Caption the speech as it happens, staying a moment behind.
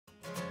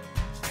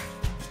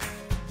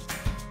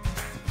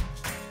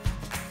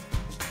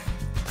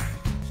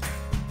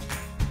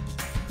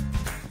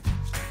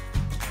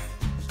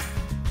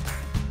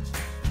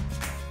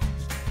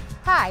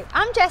Hi,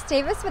 I'm Jess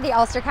Davis with the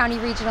Ulster County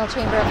Regional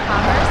Chamber of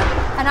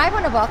Commerce, and I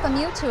want to welcome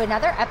you to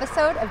another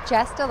episode of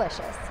Jess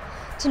Delicious.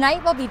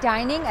 Tonight we'll be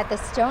dining at the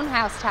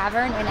Stonehouse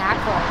Tavern in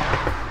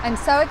Ackworth. I'm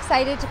so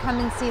excited to come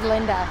and see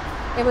Linda.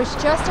 It was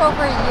just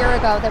over a year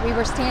ago that we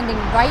were standing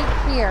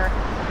right here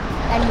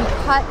and we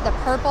cut the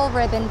purple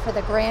ribbon for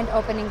the grand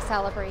opening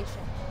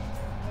celebration.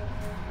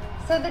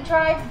 So the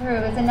drive-thru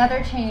is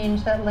another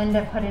change that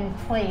Linda put in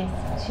place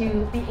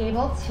to be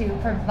able to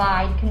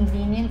provide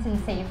convenience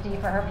and safety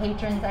for her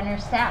patrons and her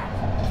staff.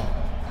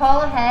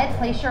 Call ahead,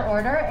 place your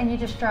order, and you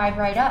just drive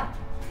right up.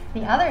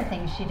 The other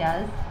thing she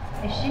does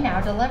is she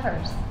now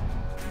delivers.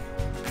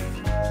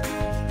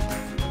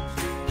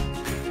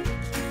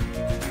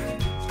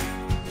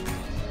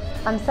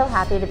 I'm so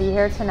happy to be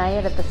here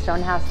tonight at the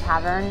Stonehouse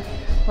Tavern.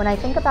 When I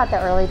think about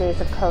the early days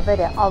of COVID,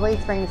 it always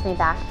brings me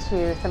back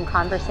to some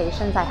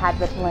conversations I had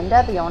with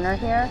Linda, the owner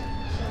here,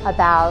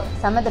 about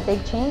some of the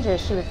big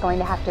changes she was going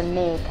to have to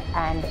make,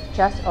 and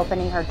just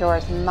opening her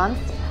doors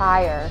months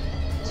prior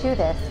to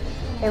this,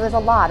 it was a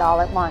lot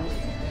all at once.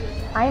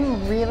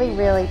 I'm really,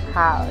 really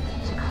proud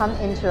to come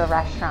into a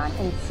restaurant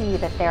and see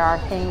that there are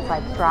things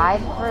like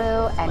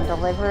drive-through and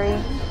delivery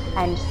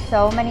and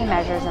so many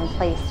measures in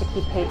place to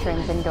keep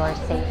patrons indoors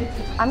safe.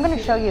 I'm going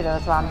to show you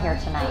those while I'm here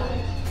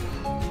tonight.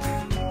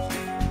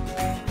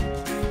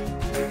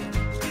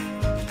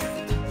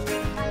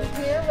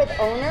 With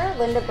owner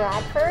Linda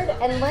Bradford,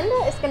 and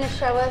Linda is going to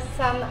show us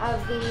some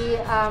of the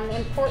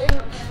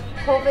important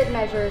COVID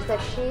measures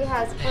that she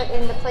has put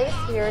into place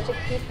here to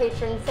keep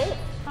patrons safe.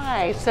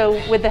 Hi,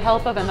 so with the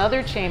help of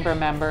another chamber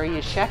member,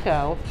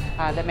 Yasheko,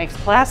 that makes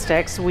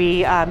plastics, we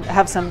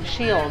have some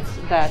shields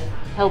that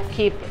help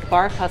keep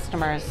bar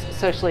customers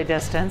socially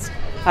distanced,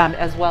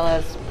 as well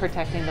as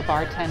protecting the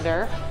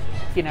bartender,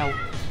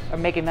 or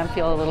making them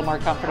feel a little more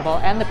comfortable,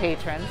 and the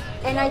patrons.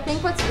 And I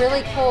think what's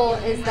really cool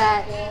is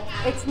that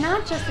it's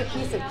not just a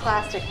piece of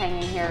plastic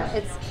hanging here.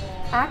 It's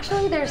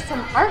actually, there's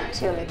some art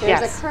to it.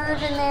 There's a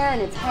curve in there,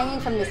 and it's hanging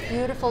from this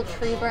beautiful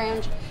tree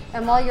branch.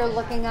 And while you're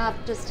looking up,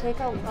 just take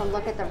a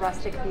look at the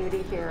rustic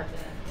beauty here.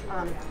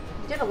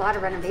 You did a lot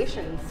of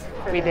renovations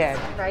for this,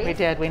 right? We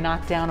did. We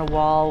knocked down a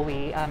wall.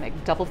 We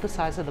doubled the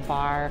size of the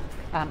bar,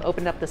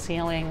 opened up the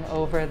ceiling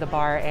over the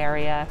bar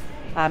area,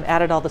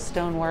 added all the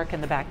stonework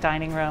in the back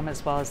dining room,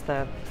 as well as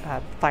the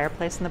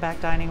fireplace in the back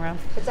dining room.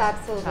 It's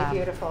absolutely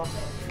beautiful.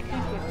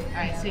 Thank you. All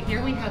right, so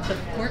here we have the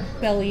pork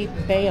belly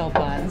bayo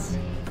buns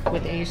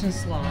with Asian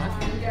slaw,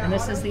 and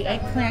this is the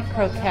eggplant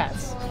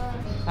croquettes,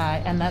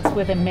 and that's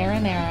with a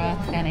marinara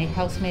and a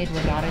house-made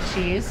ricotta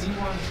cheese.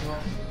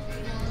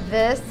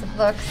 This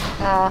looks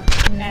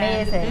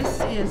amazing. And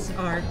this is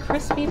our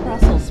crispy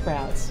Brussels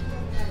sprouts,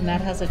 and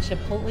that has a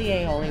chipotle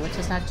aioli, which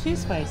is not too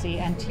spicy,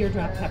 and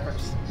teardrop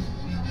peppers.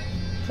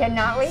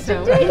 Cannot wait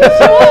So to do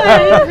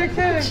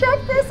this. Check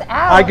this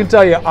out. I can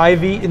tell you,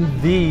 I've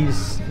eaten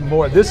these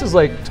more. This is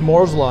like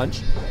tomorrow's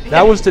lunch.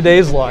 That was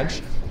today's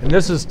lunch, and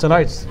this is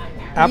tonight's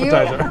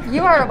appetizer.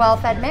 You are a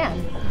well-fed man.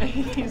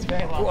 He's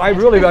very well.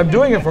 I'm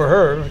doing it for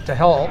her to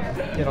help.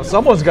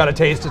 Someone's got to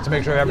taste it to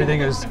make sure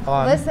everything is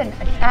on. Listen,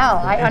 Al,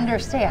 I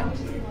understand.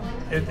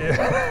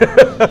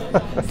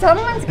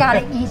 Someone's got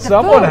to eat the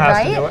Someone food, has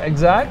right? to do it.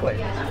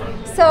 Exactly.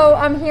 So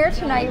I'm here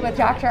tonight with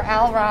Dr.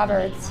 Al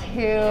Roberts, who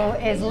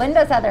is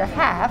Linda's other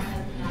half,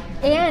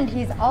 and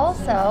he's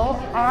also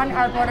on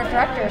our board of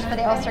directors for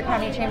the Ulster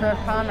County Chamber of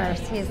Commerce.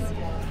 He's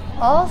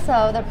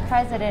also the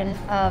president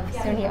of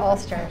SUNY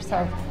Ulster,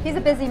 so he's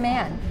a busy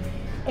man.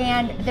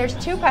 And there's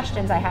two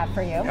questions I have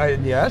for you.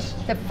 Yes.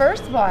 The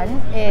first one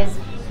is,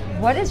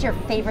 what is your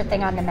favorite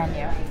thing on the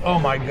menu? Oh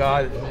my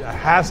God, it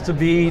has to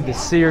be the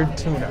seared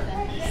tuna.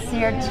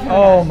 Seared tuna.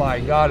 Oh my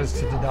God, it's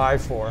to die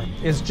for.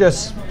 It's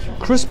just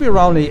crispy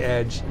around the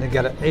edge, and they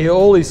got an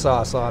aioli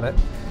sauce on it.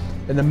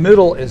 In the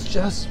middle is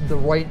just the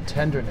right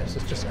tenderness.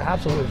 It's just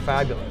absolutely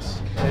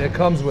fabulous. And it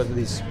comes with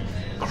these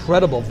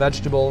incredible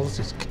vegetables,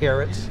 these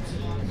carrots,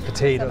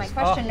 potatoes. So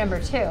my question number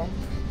two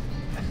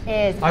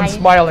is... I'm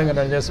smiling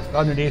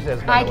underneath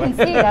this, by I the way. can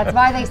see, that's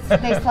why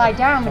they slide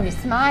down when you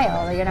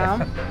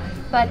smile,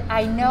 But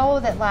I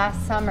know that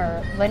last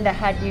summer, Linda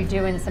had you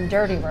doing some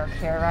dirty work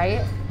here,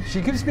 right? She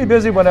keeps me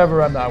busy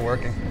whenever I'm not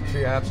working.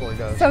 She absolutely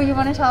does. So you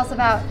want to tell us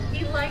about...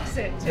 He likes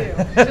it too,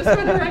 just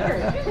for the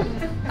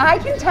record. I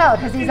can tell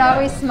because he's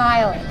always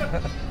smiling.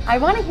 I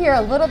want to hear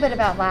a little bit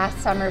about last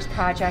summer's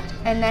project,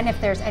 and then if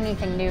there's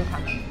anything new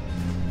coming.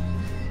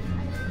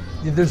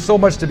 There's so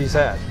much to be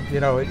said.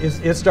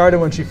 It started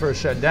when she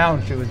first shut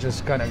down. She was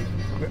just kind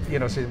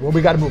of, said, well,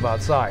 we got to move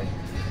outside.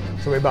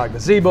 So we bought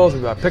gazebos, we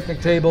bought picnic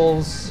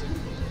tables.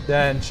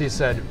 Then she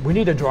said, we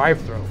need a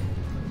drive-through.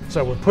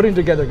 So we're putting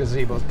together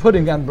gazebos,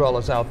 putting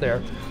umbrellas out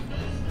there,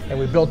 and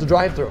we built a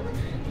drive-through.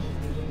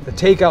 The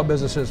takeout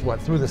businesses went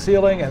through the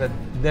ceiling, and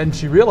then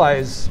she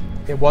realized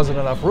it wasn't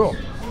enough room.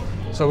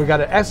 So we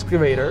got an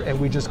excavator, and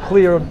we just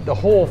cleared the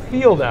whole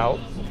field out,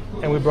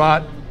 and we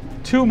brought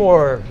 2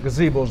 more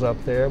gazebos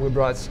up there. We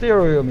brought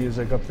stereo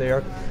music up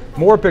there,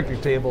 more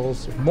picnic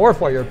tables, more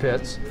fire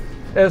pits,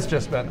 It's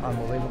just been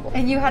unbelievable.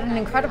 And you had an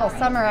incredible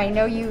summer. I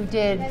know you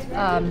did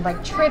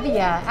like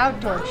trivia,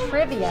 outdoor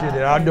trivia. She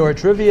did outdoor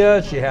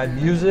trivia. She had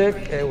music.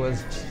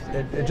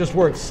 It just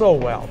worked so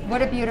well.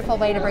 What a beautiful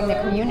way to bring the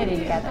community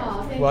together.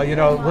 Well, you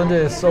know, Linda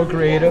is so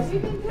creative,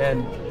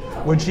 and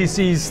when she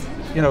sees,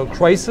 you know,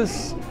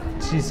 crisis,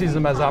 she sees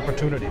them as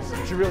opportunities.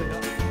 She really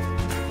does.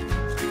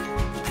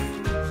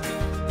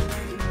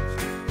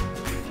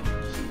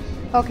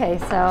 Okay,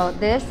 so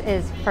this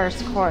is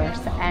first course,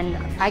 and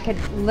I could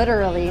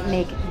literally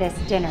make this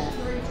dinner.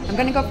 I'm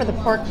gonna go for the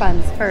pork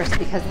buns first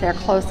because they're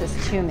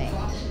closest to me.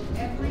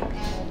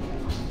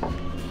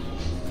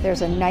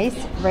 There's a nice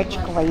rich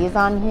glaze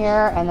on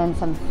here and then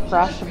some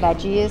fresh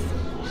veggies.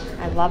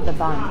 I love the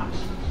bun.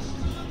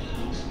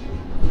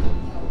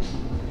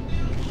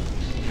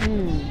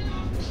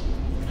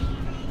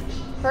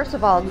 First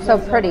of all, it's so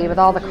pretty with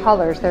all the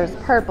colors. There's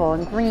purple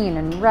and green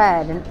and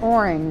red and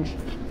orange.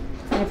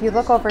 And if you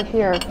look over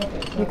here,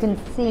 you can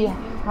see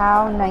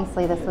how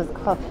nicely this was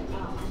cooked.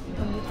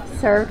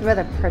 Served with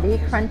a pretty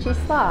crunchy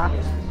slaw.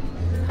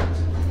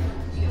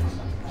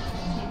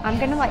 I'm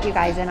gonna let you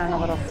guys in on a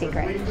little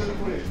secret.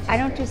 I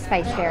don't do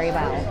spice very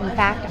well. In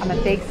fact, I'm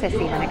a big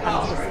sissy when it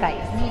comes to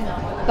spice.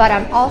 But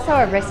I'm also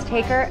a risk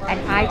taker, and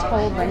I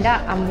told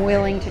Linda I'm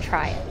willing to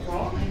try it.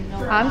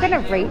 I'm gonna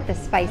rate the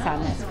spice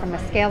on this from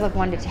a scale of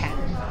 1 to 10.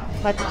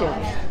 Let's do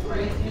it.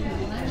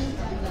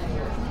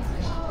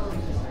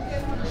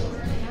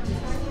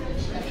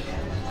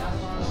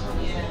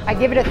 I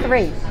give it a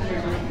 3.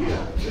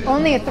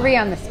 Only a 3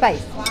 on the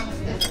spice.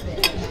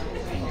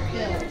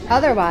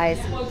 Otherwise,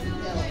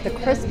 the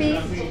crispy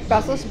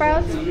Brussels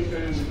sprouts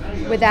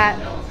with that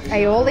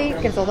aioli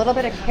gives a little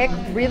bit of kick,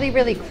 really,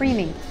 really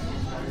creamy.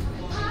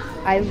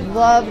 I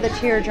love the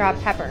teardrop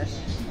pepper.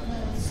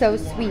 So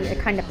sweet, it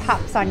kind of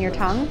pops on your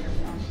tongue.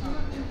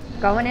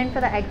 Going in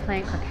for the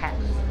eggplant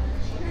croquettes.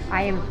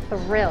 I am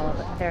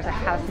thrilled there's a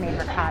house-made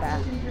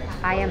ricotta.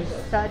 I am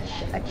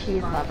such a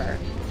cheese lover.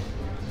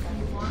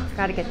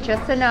 Got to get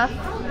just enough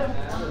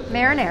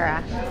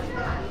marinara.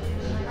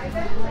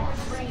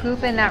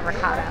 Scoop in that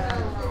ricotta.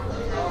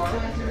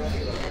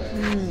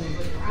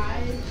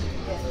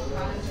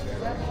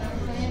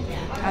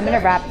 I'm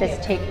gonna wrap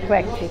this take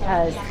quick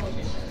because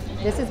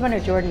this is one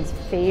of Jordan's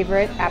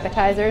favorite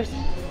appetizers.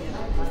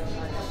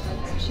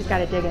 So she's got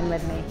to dig in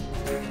with me.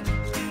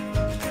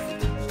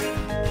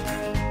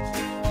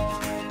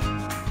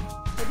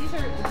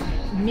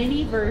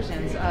 Mini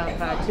versions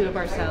of 2 of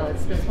our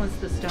salads. This one's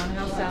the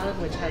Stonehouse salad,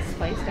 which has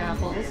spiced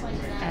apples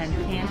and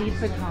candied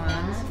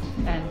pecans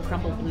and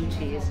crumbled blue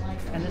cheese.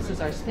 And this is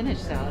our spinach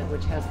salad,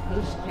 which has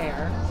poached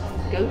pear,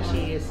 goat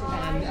cheese,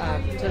 and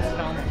toasted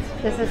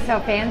almonds. This is so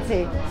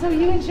fancy. So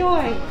you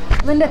enjoy.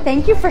 Linda,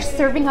 thank you for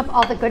serving up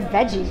all the good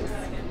veggies.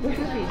 We're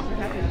happy.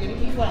 You're going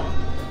to eat well.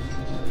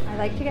 I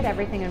like to get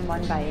everything in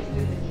one bite.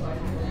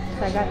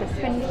 So I got the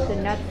spinach, the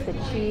nuts, the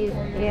cheese,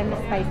 and the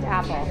spiced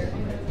apple.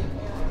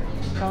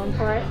 Going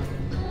for it.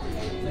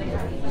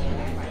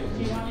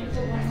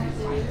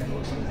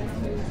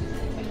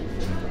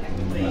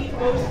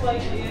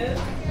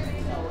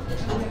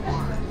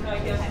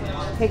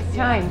 Takes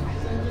time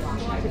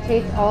to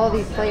taste all of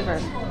these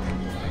flavors.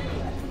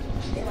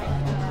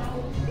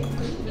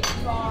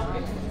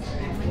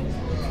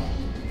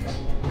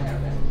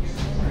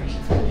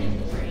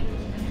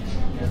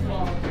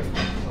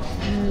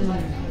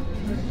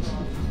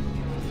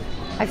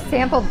 I've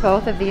sampled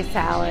both of these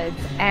salads,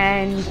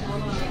 and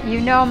you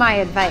know my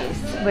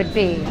advice would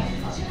be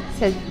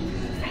to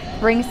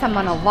bring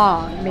someone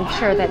along, make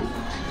sure that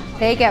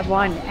they get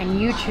one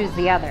and you choose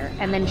the other,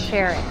 and then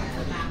share it,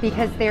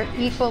 because they're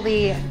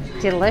equally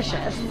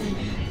delicious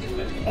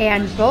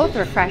and both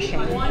refreshing.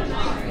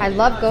 I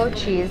love goat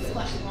cheese.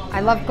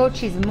 I love goat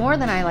cheese more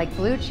than I like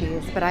blue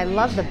cheese, but I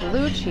love the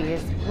blue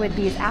cheese with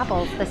these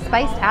apples, the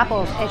spiced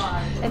apples.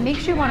 It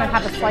makes you want to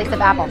have a slice of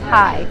apple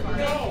pie.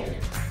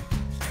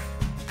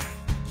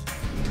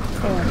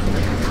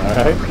 All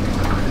right.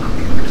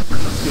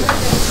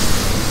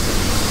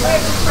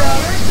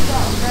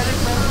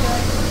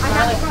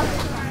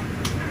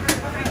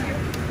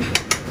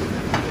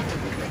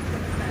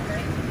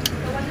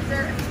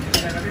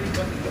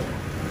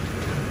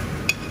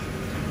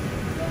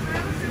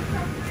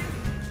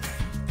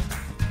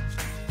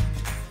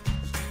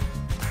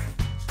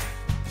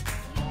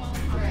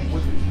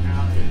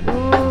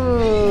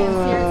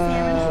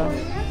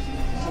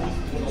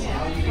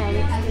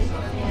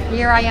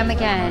 Here I am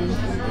again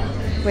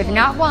with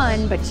not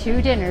 1 but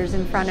 2 dinners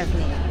in front of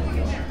me.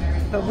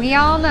 But we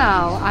all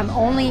know I'm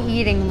only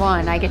eating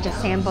one. I get to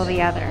sample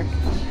the other.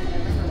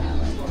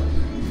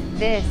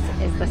 This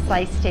is the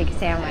sliced steak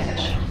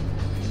sandwich.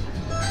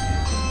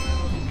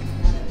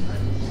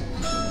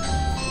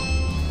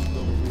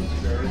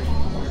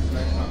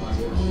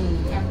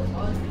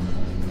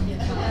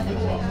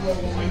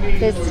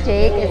 This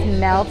steak is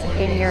melt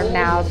in your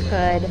mouth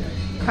good.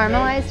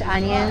 Caramelized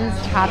onions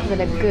topped with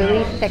a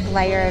gooey, thick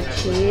layer of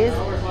cheese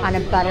on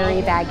a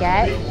buttery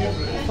baguette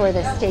for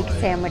the steak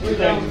sandwich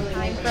boom.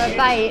 For a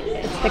bite,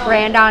 it's the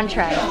grand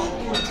entree.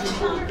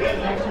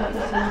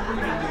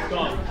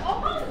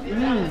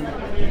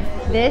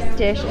 This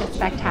dish is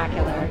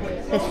spectacular.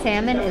 The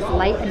salmon is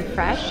light and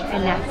fresh,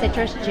 and that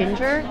citrus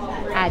ginger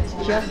adds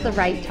just the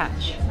right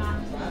touch.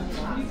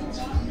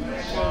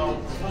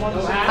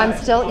 I'm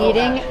still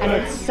eating, and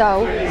it's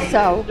so,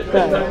 so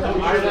good.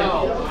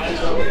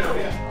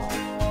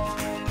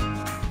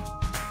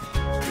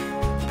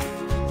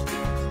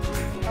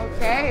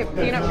 Okay,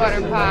 peanut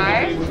butter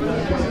pie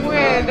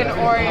with an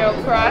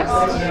Oreo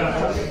crust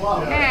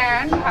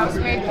and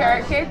house-made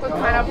carrot cake with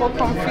pineapple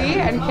confit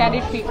and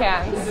candied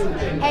pecans.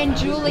 And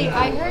Julie,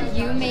 I heard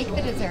you make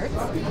the desserts.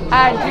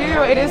 I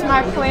do. It is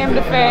my claim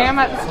to fame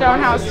at the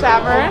Stonehouse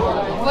Tavern.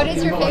 What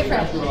is your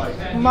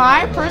favorite?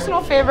 My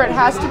personal favorite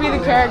has to be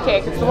the carrot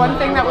cake. It's the one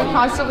thing that we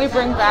constantly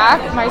bring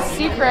back. My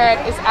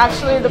secret is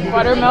actually the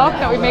buttermilk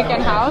that we make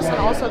in-house and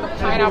also the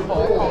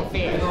pineapple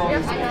confit. We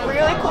have some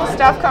really cool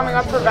stuff coming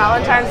up for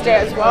Valentine's Day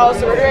as well.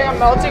 So we're doing a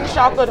melting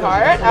chocolate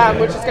heart,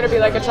 which is going to be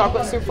like a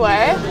chocolate souffle.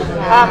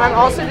 I'm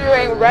also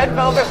doing red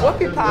velvet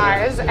whoopie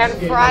pies and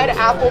fried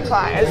apple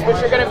pies, which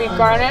are going to be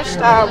garnished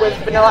with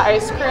vanilla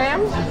ice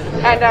cream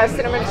and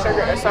cinnamon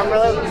sugar. So I'm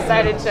really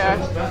excited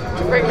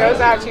to bring those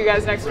out to you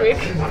guys next week.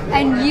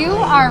 And you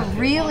are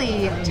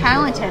really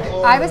talented.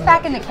 I was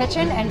back in the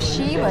kitchen and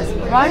she was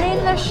running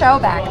the show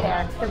back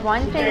there. The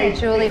one thing that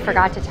Julie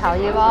forgot to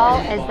tell you all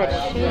is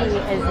that she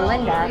is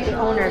Linda, the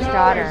owner's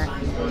daughter.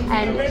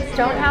 And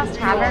Stonehouse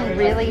Tavern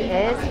really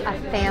is a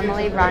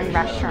family-run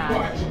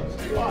restaurant.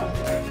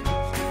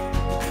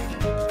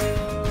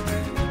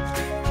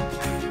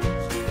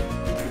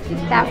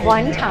 That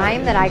one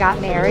time that I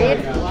got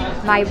married,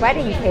 my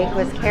wedding cake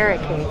was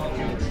carrot cake.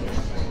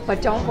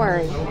 But don't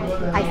worry,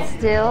 I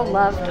still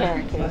love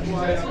carrot cake.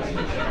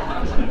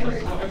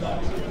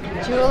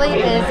 Julie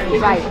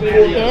is right.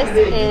 This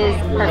is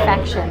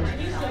perfection.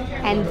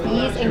 And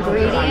these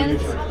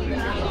ingredients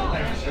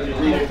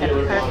make the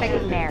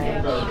perfect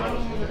marriage.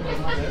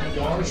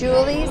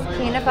 Julie's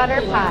peanut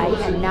butter pie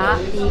cannot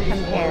be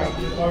compared.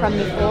 From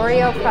the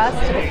Oreo crust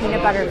to the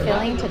peanut butter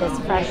filling to this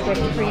fresh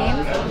whipped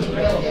cream,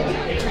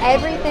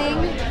 everything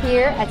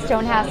here at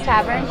Stonehouse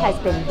Tavern has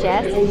been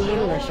just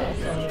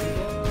delicious.